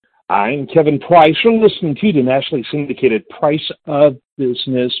I'm Kevin Price. You're listening to the nationally syndicated Price of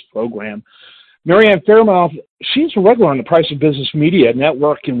Business program. Marianne Faremouth, she's a regular on the Price of Business Media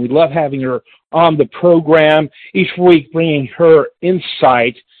Network, and we love having her on the program each week, bringing her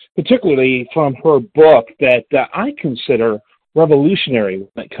insight, particularly from her book that I consider revolutionary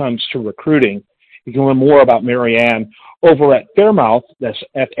when it comes to recruiting. You can learn more about Marianne over at Faremouth, that's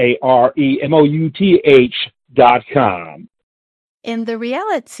FAREMOUTH.com. And the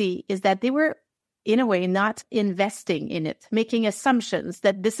reality is that they were, in a way, not investing in it, making assumptions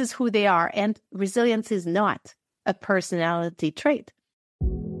that this is who they are, and resilience is not a personality trait.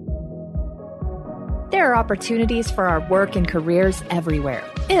 There are opportunities for our work and careers everywhere,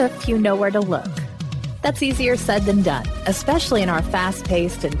 if you know where to look. That's easier said than done, especially in our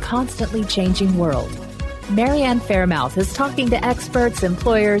fast-paced and constantly changing world. Marianne Faremouth is talking to experts,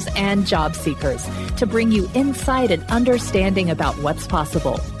 employers, and job seekers to bring you insight and understanding about what's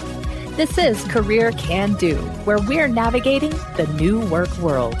possible. This is Career Can Do, where we're navigating the new work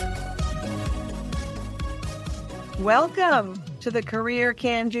world. Welcome to the Career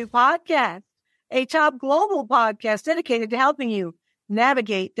Can Do podcast, a top global podcast dedicated to helping you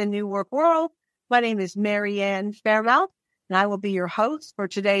navigate the new work world. My name is Marianne Faremouth, and I will be your host for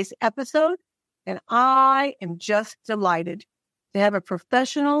today's episode. And I am just delighted to have a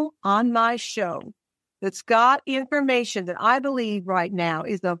professional on my show that's got information that I believe right now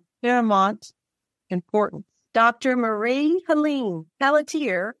is of paramount importance. Dr. Marie-Helene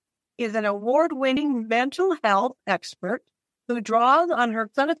Pelletier is an award-winning mental health expert who draws on her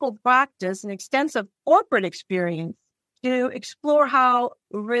clinical practice and extensive corporate experience to explore how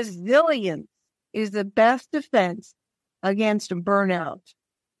resilience is the best defense against burnout,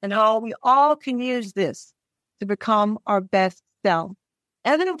 and how we all can use this to become our best self.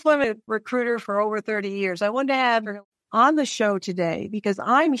 As an employment recruiter for over 30 years, I wanted to have her on the show today because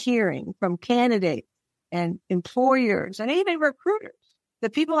I'm hearing from candidates and employers and even recruiters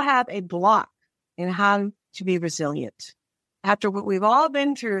that people have a block in how to be resilient. After what we've all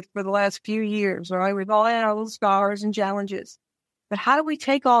been through for the last few years, right? We've all had our little scars and challenges. But how do we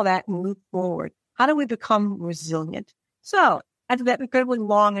take all that and move forward? How do we become resilient? So, after that incredibly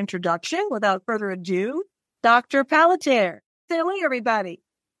long introduction, without further ado, Dr. Pelletier. Say hello, everybody.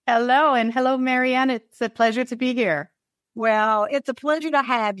 Hello, and hello, Marianne. It's a pleasure to be here. Well, it's a pleasure to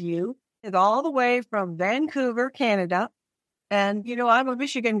have you. It's all the way from Vancouver, Canada. And, you know, I'm a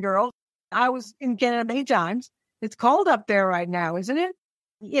Michigan girl. I was in Canada many times. It's cold up there right now, isn't it?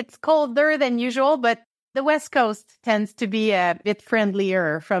 It's colder than usual, but the West Coast tends to be a bit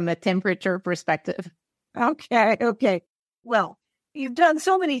friendlier from a temperature perspective. Okay. Well, you've done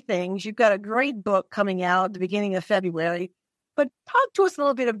so many things. You've got a great book coming out at the beginning of February. But talk to us a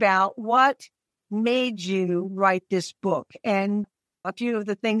little bit about what made you write this book and a few of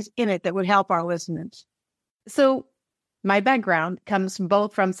the things in it that would help our listeners. So my background comes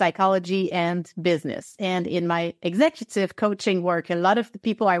both from psychology and business. And in my executive coaching work, a lot of the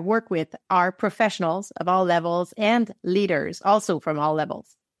people I work with are professionals of all levels and leaders also from all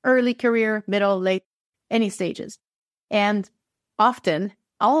levels, early career, middle, late, any stages. And often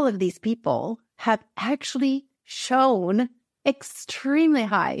all of these people have actually shown extremely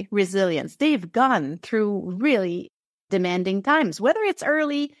high resilience. They've gone through really demanding times, whether it's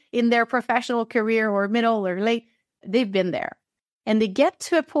early in their professional career or middle or late, they've been there. And they get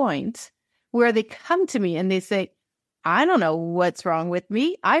to a point where they come to me and they say, I don't know what's wrong with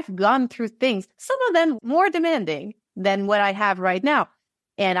me. I've gone through things, some of them more demanding than what I have right now.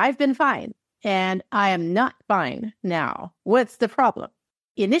 And I've been fine. And I am not fine now. What's the problem?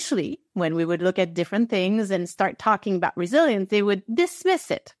 Initially, when we would look at different things and start talking about resilience, they would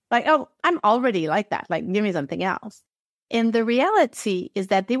dismiss it. Like, oh, I'm already like that. Like, give me something else. And the reality is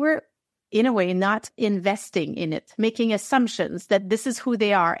that they were, in a way, not investing in it, making assumptions that this is who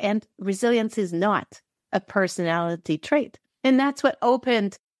they are. And resilience is not a personality trait. And that's what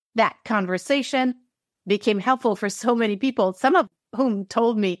opened that conversation, became helpful for so many people, some of whom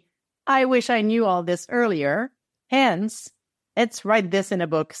told me, I wish I knew all this earlier. Hence, let's write this in a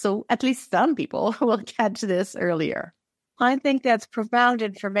book so at least some people will catch this earlier. I think that's profound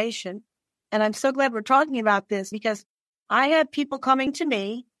information. And I'm so glad we're talking about this because I have people coming to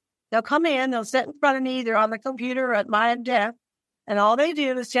me. They'll come in, they'll sit in front of me, either on the computer or at my desk, and all they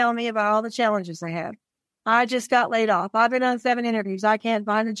do is tell me about all the challenges they have. I just got laid off. I've been on 7 interviews. I can't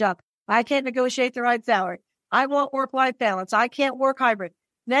find a job. I can't negotiate the right salary. I want work-life balance. I can't work hybrid.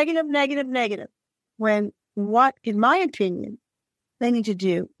 Negative. When what, in my opinion, they need to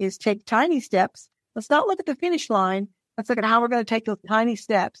do is take tiny steps. Let's not look at the finish line. Let's look at how we're going to take those tiny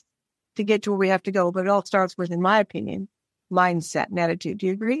steps to get to where we have to go. But it all starts with, in my opinion, mindset and attitude. Do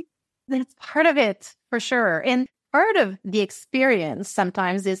you agree? That's part of it, for sure. And part of the experience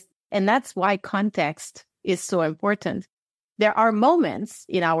sometimes is, and that's why context is so important. There are moments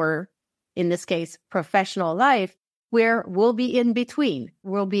in our, in this case, professional life, where we'll be in between,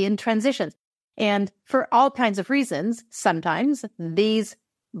 we'll be in transitions. And for all kinds of reasons, sometimes these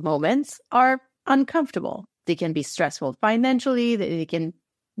moments are uncomfortable. They can be stressful financially, they can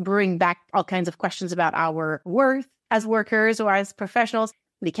bring back all kinds of questions about our worth as workers or as professionals.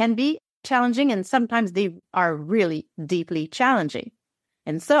 They can be challenging, and sometimes they are really deeply challenging.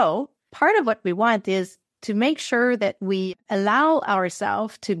 And so part of what we want is to make sure that we allow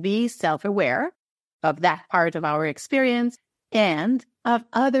ourselves to be self-aware of that part of our experience and of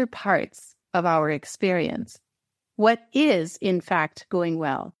other parts of our experience. What is, in fact, going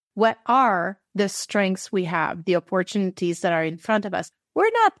well? What are the strengths we have, the opportunities that are in front of us? We're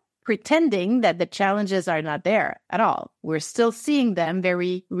not pretending that the challenges are not there at all. We're still seeing them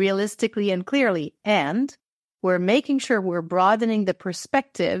very realistically and clearly, and we're making sure we're broadening the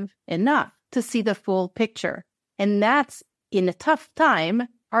perspective enough to see the full picture. And that's, in a tough time,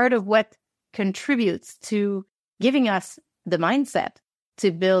 part of what contributes to giving us the mindset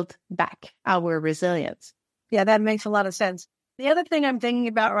to build back our resilience. Yeah, that makes a lot of sense. The other thing I'm thinking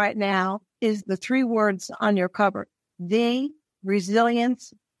about right now is the 3 words on your cover: the,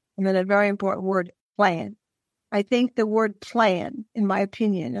 resilience, and then a very important word, plan. I think the word plan, in my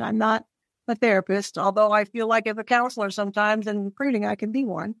opinion, and I'm not a therapist, although I feel like as a counselor sometimes, and recruiting, I can be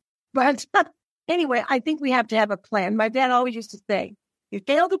one. But anyway, I think we have to have a plan. My dad always used to say, you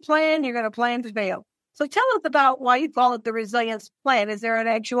fail to plan, you're going to plan to fail. So tell us about why you call it the resilience plan. Is there an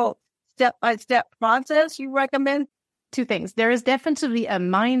actual step-by-step process you recommend? 2 things. There is definitely a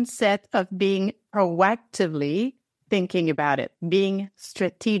mindset of being proactively thinking about it, being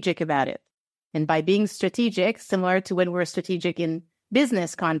strategic about it. And by being strategic, similar to when we're strategic in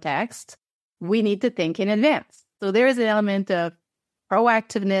business context, we need to think in advance. So there is an element of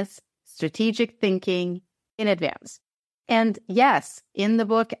proactiveness, strategic thinking in advance. And yes, in the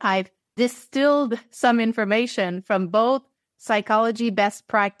book, I've distilled some information from both psychology, best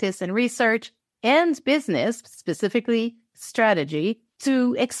practice and research, and business, specifically strategy,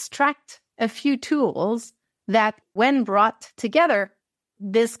 to extract a few tools that, when brought together,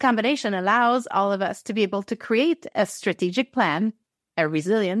 this combination allows all of us to be able to create a strategic plan, a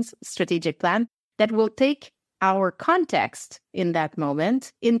resilience strategic plan that will take our context in that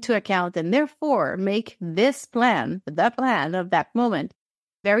moment into account, and therefore make this plan, the plan of that moment,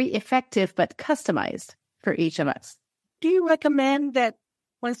 very effective but customized for each of us. Do you recommend that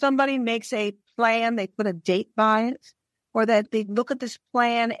when somebody makes a plan, they put a date by it, or that they look at this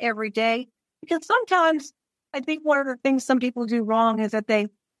plan every day? Because sometimes I think one of the things some people do wrong is that they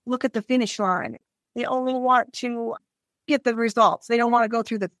look at the finish line. They only want to get the results. They don't want to go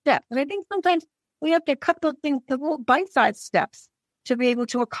through the steps. And I think sometimes we have to cut those things to little bite-sized steps to be able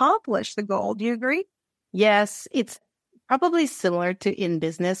to accomplish the goal. Do you agree? Yes, it's probably similar to in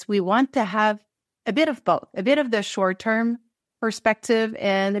business. We want to have a bit of both, a bit of the short-term perspective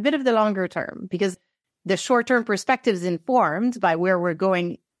and a bit of the longer term, because the short-term perspective is informed by where we're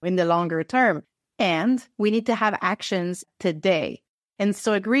going in the longer term. And we need to have actions today. And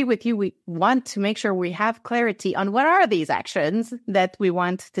so agree with you, we want to make sure we have clarity on what are these actions that we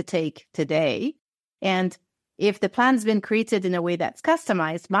want to take today. And if the plan's been created in a way that's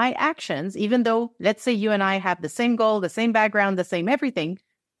customized, my actions, even though, let's say you and I have the same goal, the same background, the same everything,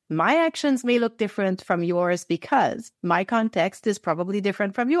 my actions may look different from yours because my context is probably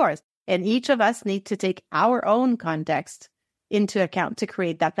different from yours. And each of us need to take our own context into account to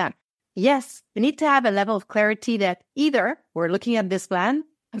create that plan. Yes, we need to have a level of clarity that either we're looking at this plan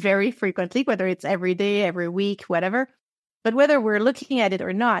very frequently, whether it's every day, every week, whatever, but whether we're looking at it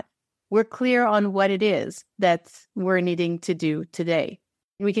or not, we're clear on what it is that we're needing to do today.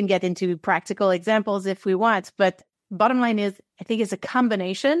 We can get into practical examples if we want, but bottom line is, I think it's a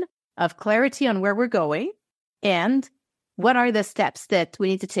combination of clarity on where we're going and what are the steps that we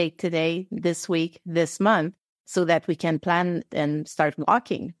need to take today, this week, this month, so that we can plan and start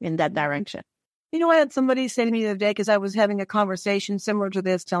walking in that direction. You know, I had somebody say to me the other day, because I was having a conversation similar to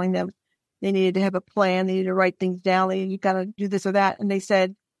this, telling them they needed to have a plan, they needed to write things down, you got to do this or that. And they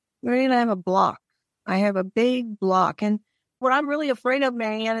said, Marianne, I have a block. I have a big block. And what I'm really afraid of,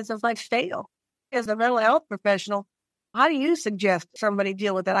 Marianne, is if I fail as a mental health professional, how do you suggest somebody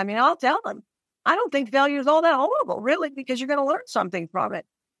deal with that? I mean, I'll tell them, I don't think failure is all that horrible, really, because you're going to learn something from it.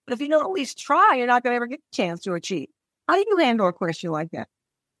 But if you don't at least try, you're not going to ever get a chance to achieve. How do you handle a question like that?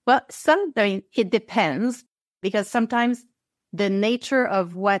 Well, it depends, because sometimes the nature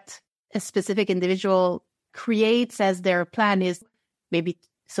of what a specific individual creates as their plan is maybe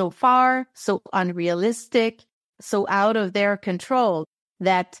so far, so unrealistic, so out of their control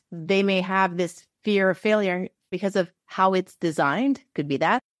that they may have this fear of failure because of how it's designed. Could be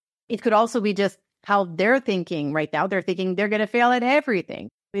that. It could also be just how they're thinking right now. They're thinking they're going to fail at everything.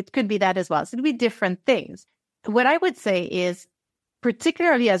 It could be that as well. So it'd be different things. What I would say is,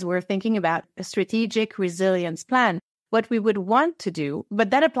 particularly as we're thinking about a strategic resilience plan, what we would want to do, but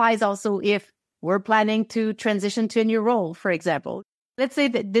that applies also if we're planning to transition to a new role, for example. Let's say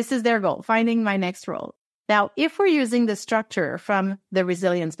that this is their goal, finding my next role. Now, if we're using the structure from the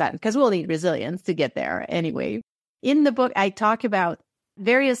resilience plan, because we'll need resilience to get there anyway, in the book, I talk about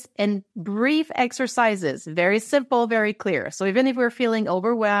various and brief exercises, very simple, very clear. So even if we're feeling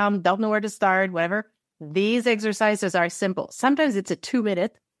overwhelmed, don't know where to start, whatever, these exercises are simple. Sometimes it's a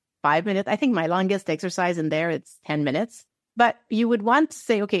 2-minute, 5-minute. I think my longest exercise in there, it's 10 minutes. But you would want to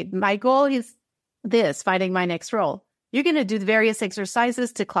say, okay, my goal is this, finding my next role. You're going to do various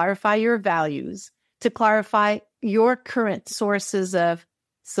exercises to clarify your values, to clarify your current sources of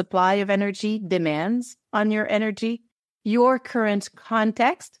supply of energy, demands on your energy, your current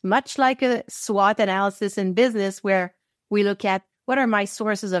context, much like a SWOT analysis in business where we look at what are my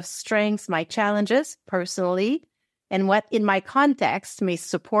sources of strengths, my challenges personally, and what in my context may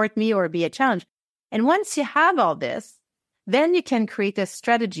support me or be a challenge. And once you have all this, then you can create a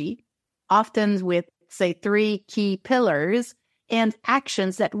strategy, often with, say, 3 key pillars and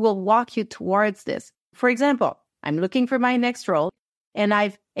actions that will walk you towards this. For example, I'm looking for my next role and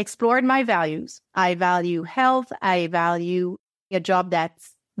I've explored my values. I value health. I value a job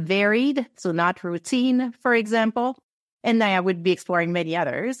that's varied, so not routine, for example. And I would be exploring many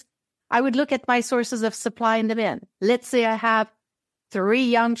others. I would look at my sources of supply and demand. Let's say I have 3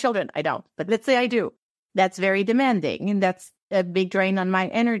 young children. I don't, but let's say I do. That's very demanding and that's a big drain on my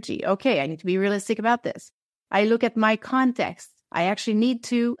energy. Okay, I need to be realistic about this. I look at my context. I actually need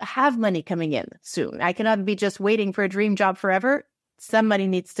to have money coming in soon. I cannot be just waiting for a dream job forever. Some money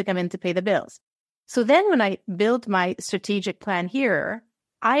needs to come in to pay the bills. So then when I build my strategic plan here,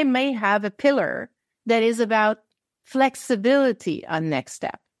 I may have a pillar that is about flexibility on next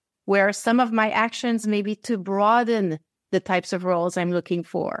step, where some of my actions may be to broaden the types of roles I'm looking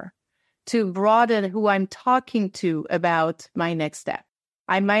for, to broaden who I'm talking to about my next step.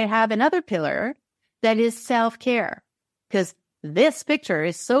 I might have another pillar that is self-care, because this picture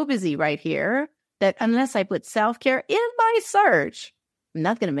is so busy right here that unless I put self-care in my search, I'm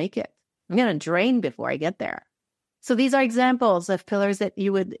not going to make it. I'm going to drain before I get there. So these are examples of pillars that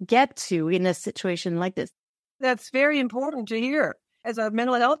you would get to in a situation like this. That's very important to hear. As a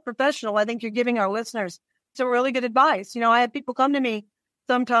mental health professional, I think you're giving our listeners some really good advice. I have people come to me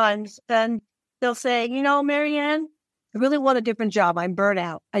sometimes and they'll say, Marianne, I really want a different job. I'm burnt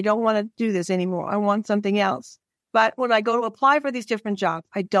out. I don't want to do this anymore. I want something else. But when I go to apply for these different jobs,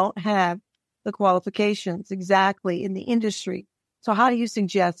 I don't have the qualifications exactly in the industry. So how do you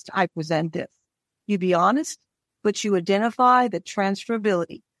suggest I present this? You be honest, but you identify the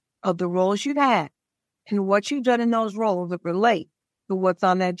transferability of the roles you've had and what you've done in those roles that relate to what's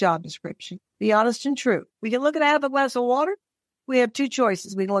on that job description. Be honest and true. We can look at half a glass of water. We have 2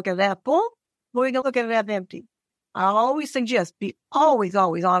 choices. We can look at it half full, or we can look at it half empty. I always suggest be always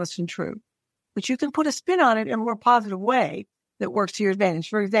honest and true. But you can put a spin on it in a more positive way that works to your advantage.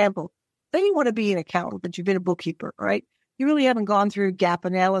 For example, say you want to be an accountant, but you've been a bookkeeper, right? You really haven't gone through gap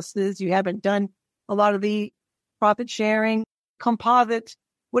analysis. You haven't done a lot of the profit sharing, composite,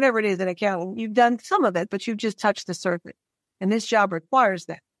 whatever it is in accounting. You've done some of it, but you've just touched the surface. And this job requires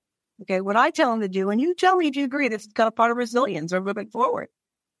that. Okay, what I tell them to do, and you tell me if you agree, this is kind of part of resilience or moving forward.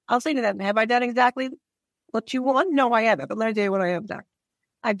 I'll say to them, have I done exactly what you want? No, I haven't. But let me tell you what I have done.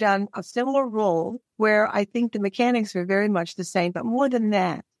 I've done a similar role where I think the mechanics are very much the same, but more than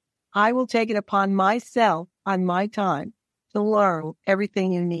that, I will take it upon myself on my time to learn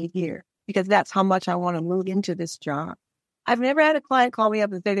everything you need here, because that's how much I want to move into this job. I've never had a client call me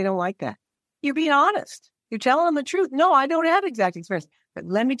up and say they don't like that. You're being honest. You're telling them the truth. No, I don't have exact experience, but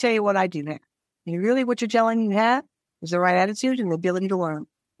let me tell you what I do now. And really what you're telling me you have is the right attitude and the ability to learn.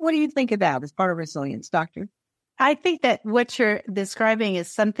 What do you think about as part of resilience, Doctor? I think that what you're describing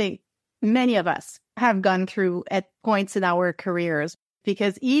is something many of us have gone through at points in our careers,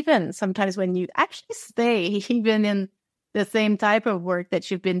 because even sometimes when you actually stay even in the same type of work that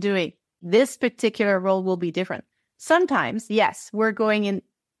you've been doing, this particular role will be different. Sometimes, yes, we're going in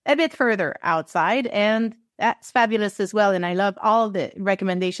a bit further outside, and that's fabulous as well. And I love all the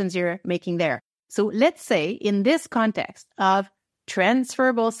recommendations you're making there. So let's say in this context of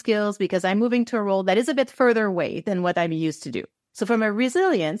transferable skills, because I'm moving to a role that is a bit further away than what I'm used to do. So from a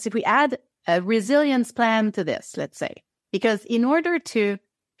resilience, if we add a resilience plan to this, let's say, because in order to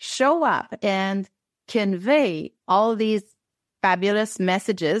show up and convey all these fabulous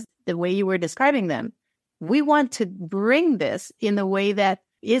messages the way you were describing them, we want to bring this in a way that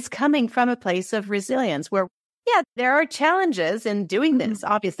is coming from a place of resilience where, yeah, there are challenges in doing this.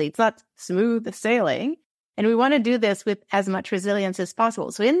 Obviously, it's not smooth sailing. And we want to do this with as much resilience as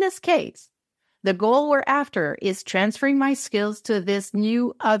possible. So in this case, the goal we're after is transferring my skills to this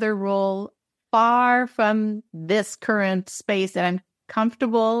new other role far from this current space that I'm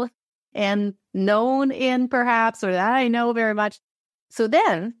comfortable and known in, perhaps, or that I know very much. So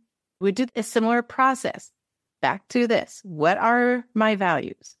then we did a similar process. Back to this. What are my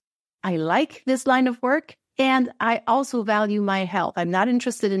values? I like this line of work, and I also value my health. I'm not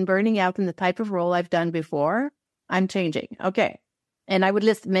interested in burning out in the type of role I've done before. I'm changing. Okay. And I would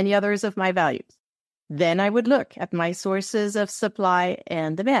list many others of my values. Then I would look at my sources of supply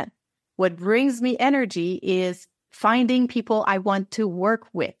and demand. What brings me energy is finding people I want to work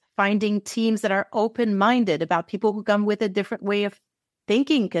with, finding teams that are open-minded about people who come with a different way of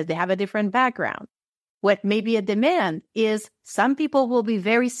thinking because they have a different background. What may be a demand is some people will be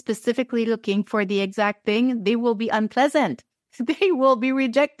very specifically looking for the exact thing. They will be unpleasant. They will be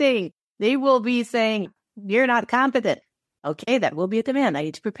rejecting. They will be saying, you're not competent. Okay, that will be a demand. I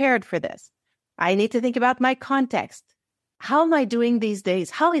need to be prepared for this. I need to think about my context. How am I doing these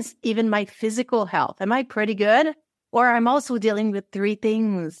days? How is even my physical health? Am I pretty good? Or I'm also dealing with 3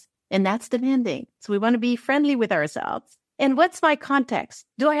 things, and that's demanding. So we want to be friendly with ourselves. And what's my context?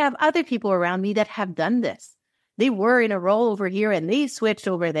 Do I have other people around me that have done this? They were in a role over here and they switched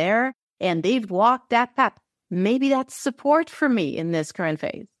over there and they've walked that path. Maybe that's support for me in this current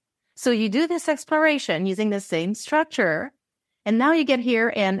phase. So you do this exploration using the same structure. And now you get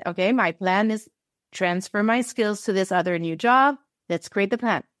here and, okay, my plan is transfer my skills to this other new job. Let's create the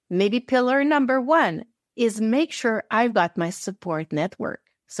plan. Maybe pillar number 1 is make sure I've got my support network.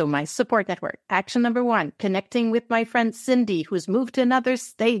 So my support network, action number 1, connecting with my friend Cindy, who's moved to another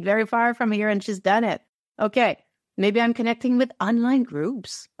state very far from here and she's done it. Okay, maybe I'm connecting with online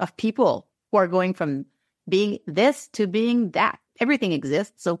groups of people who are going from being this to being that. Everything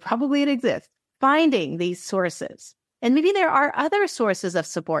exists, so probably it exists. Finding these sources. And maybe there are other sources of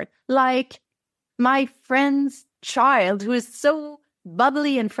support, like my friend's child who is so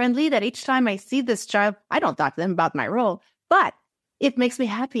bubbly and friendly that each time I see this child, I don't talk to them about my role, but it makes me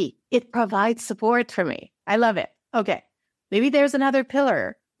happy. It provides support for me. I love it. Okay. Maybe there's another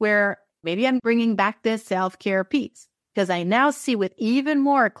pillar where maybe I'm bringing back this self-care piece because I now see with even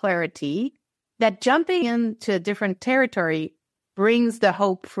more clarity that jumping into a different territory brings the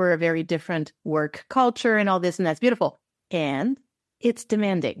hope for a very different work culture and all this, and that's beautiful. And it's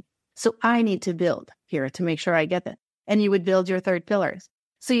demanding. So I need to build here to make sure I get that. And you would build your 3rd pillars.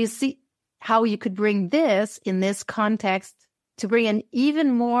 So you see how you could bring this in this context to bring an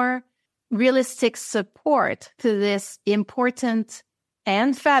even more realistic support to this important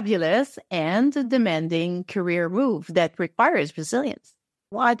and fabulous and demanding career move that requires resilience.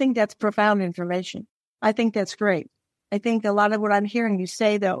 Well, I think that's profound information. I think that's great. I think a lot of what I'm hearing you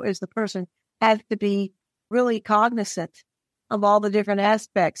say, though, is the person has to be really cognizant of all the different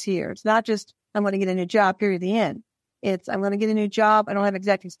aspects here. It's not just, I'm going to get a new job, period, the end. It's, I'm going to get a new job. I don't have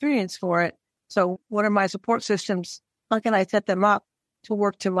exact experience for it. So what are my support systems? How can I set them up to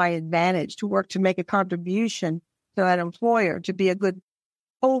work to my advantage, to work to make a contribution to that employer, to be a good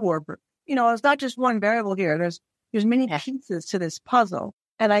co-worker? You know, it's not just one variable here. There's many pieces to this puzzle.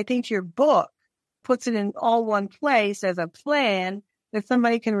 And I think your book puts it in all one place as a plan that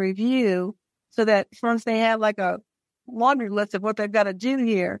somebody can review so that once they have like a laundry list of what they've got to do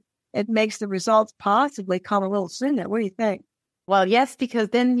here, it makes the results possibly come a little sooner. What do you think? Well, yes, because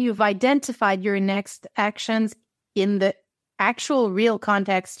then you've identified your next actions in the actual real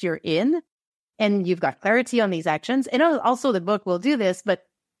context you're in, and you've got clarity on these actions. And also the book will do this, but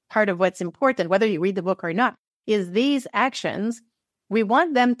part of what's important, whether you read the book or not, is these actions, we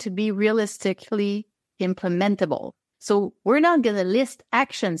want them to be realistically implementable. So we're not going to list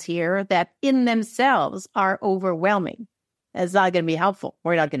actions here that in themselves are overwhelming. That's not going to be helpful.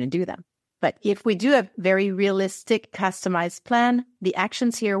 We're not going to do them. But if we do a very realistic, customized plan, the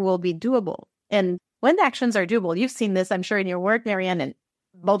actions here will be doable. And when the actions are doable, you've seen this, I'm sure, in your work, Marianne, and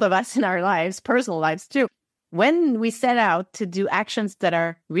both of us in our lives, personal lives too. When we set out to do actions that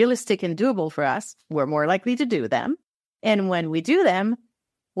are realistic and doable for us, we're more likely to do them. And when we do them,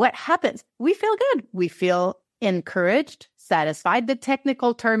 what happens? We feel good. We feel encouraged, satisfied. The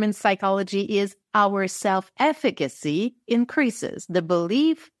technical term in psychology is our self-efficacy increases, the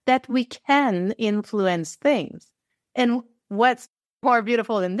belief that we can influence things. And what's more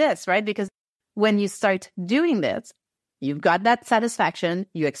beautiful than this, right? Because when you start doing this, you've got that satisfaction,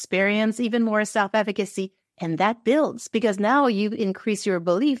 you experience even more self-efficacy, and that builds because now you increase your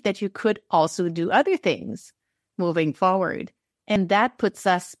belief that you could also do other things moving forward. And that puts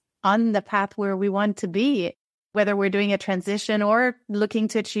us on the path where we want to be, whether we're doing a transition or looking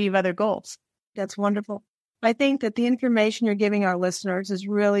to achieve other goals. That's wonderful. I think that the information you're giving our listeners is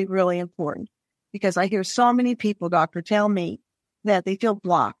really, really important because I hear so many people, doctor, tell me that they feel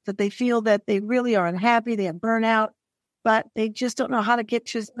blocked, that they feel that they really are unhappy, they have burnout, but they just don't know how to get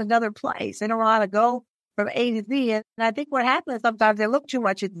to another place. They don't know how to go from A to Z. And I think what happens sometimes they look too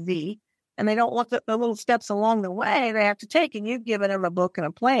much at Z and they don't look at the little steps along the way they have to take. And you've given them a book and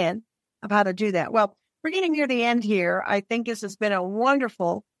a plan of how to do that. Well, we're getting near the end here. I think this has been a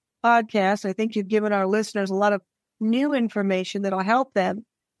wonderful podcast. I think you've given our listeners a lot of new information that'll help them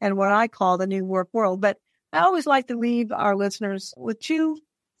and what I call the new work world. But I always like to leave our listeners with 2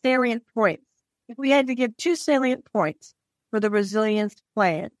 salient points. If we had to give 2 salient points for the resilience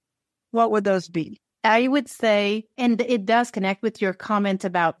plan, what would those be? I would say, and it does connect with your comment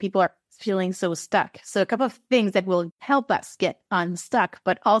about people are feeling so stuck. So a couple of things that will help us get unstuck,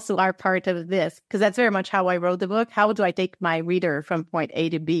 but also are part of this, because that's very much how I wrote the book. How do I take my reader from point A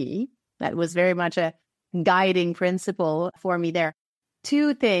to B? That was very much a guiding principle for me there.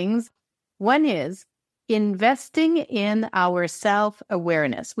 2 things. One is investing in our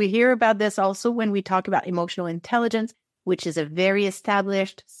self-awareness. We hear about this also when we talk about emotional intelligence, which is a very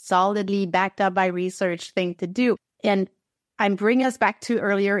established, solidly backed up by research thing to do. And I'm bringing us back to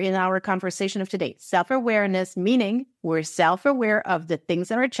earlier in our conversation of today. Self-awareness, meaning we're self-aware of the things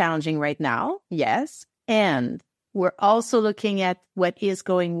that are challenging right now. Yes. And we're also looking at what is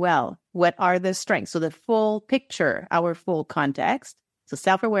going well. What are the strengths? So the full picture, our full context. So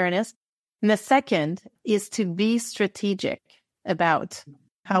self-awareness. And the second is to be strategic about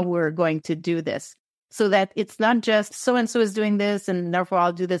how we're going to do this so that it's not just so-and-so is doing this and therefore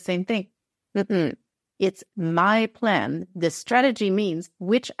I'll do the same thing. It's my plan. The strategy means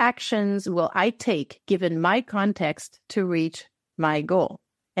which actions will I take given my context to reach my goal.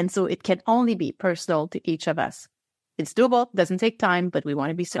 And so it can only be personal to each of us. It's doable, doesn't take time, but we want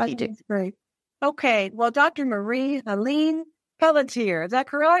to be strategic. That's great. Okay. Well, Dr. Marie-Helene Pelletier, is that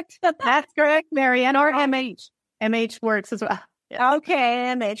correct? That's correct, Marianne, or MH. MH works as well. Yeah.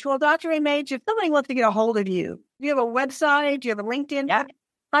 Okay, MH. Well, Dr. MH, if somebody wants to get a hold of you, do you have a website? Do you have a LinkedIn? Yeah.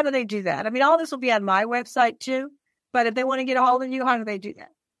 How do they do that? I mean, all this will be on my website too, but if they want to get a hold of you, how do they do that?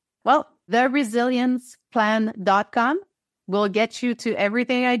 Well, theresilienceplan.com will get you to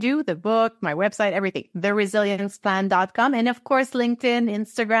everything I do, the book, my website, everything. Theresilienceplan.com. And of course, LinkedIn,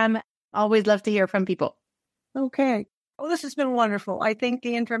 Instagram. Always love to hear from people. Okay. Well, this has been wonderful. I think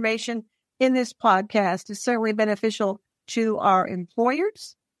the information in this podcast is certainly beneficial to our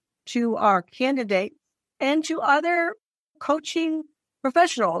employers, to our candidates, and to other coaching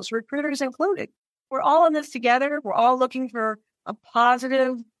professionals, recruiters included. We're all in this together. We're all looking for a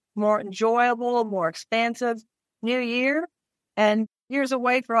positive, more enjoyable, more expansive new year. And here's a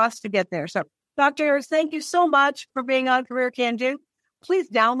way for us to get there. So, Dr. thank you so much for being on Career Can Do. Please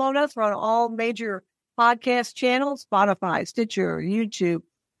download us. We're on all major podcast channels, Spotify, Stitcher, YouTube,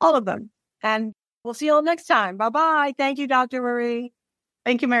 all of them. And we'll see you all next time. Bye-bye. Thank you, Dr. Marie.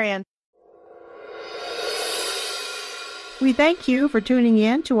 Thank you, Marianne. We thank you for tuning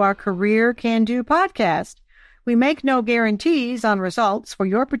in to our Career Can Do podcast. We make no guarantees on results for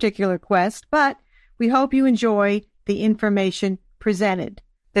your particular quest, but we hope you enjoy the information presented.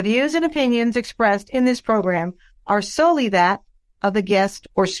 The views and opinions expressed in this program are solely that of the guest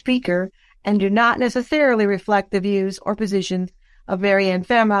or speaker and do not necessarily reflect the views or positions of Marianne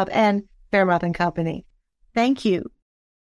Faremouth and Faremouth & Company. Thank you.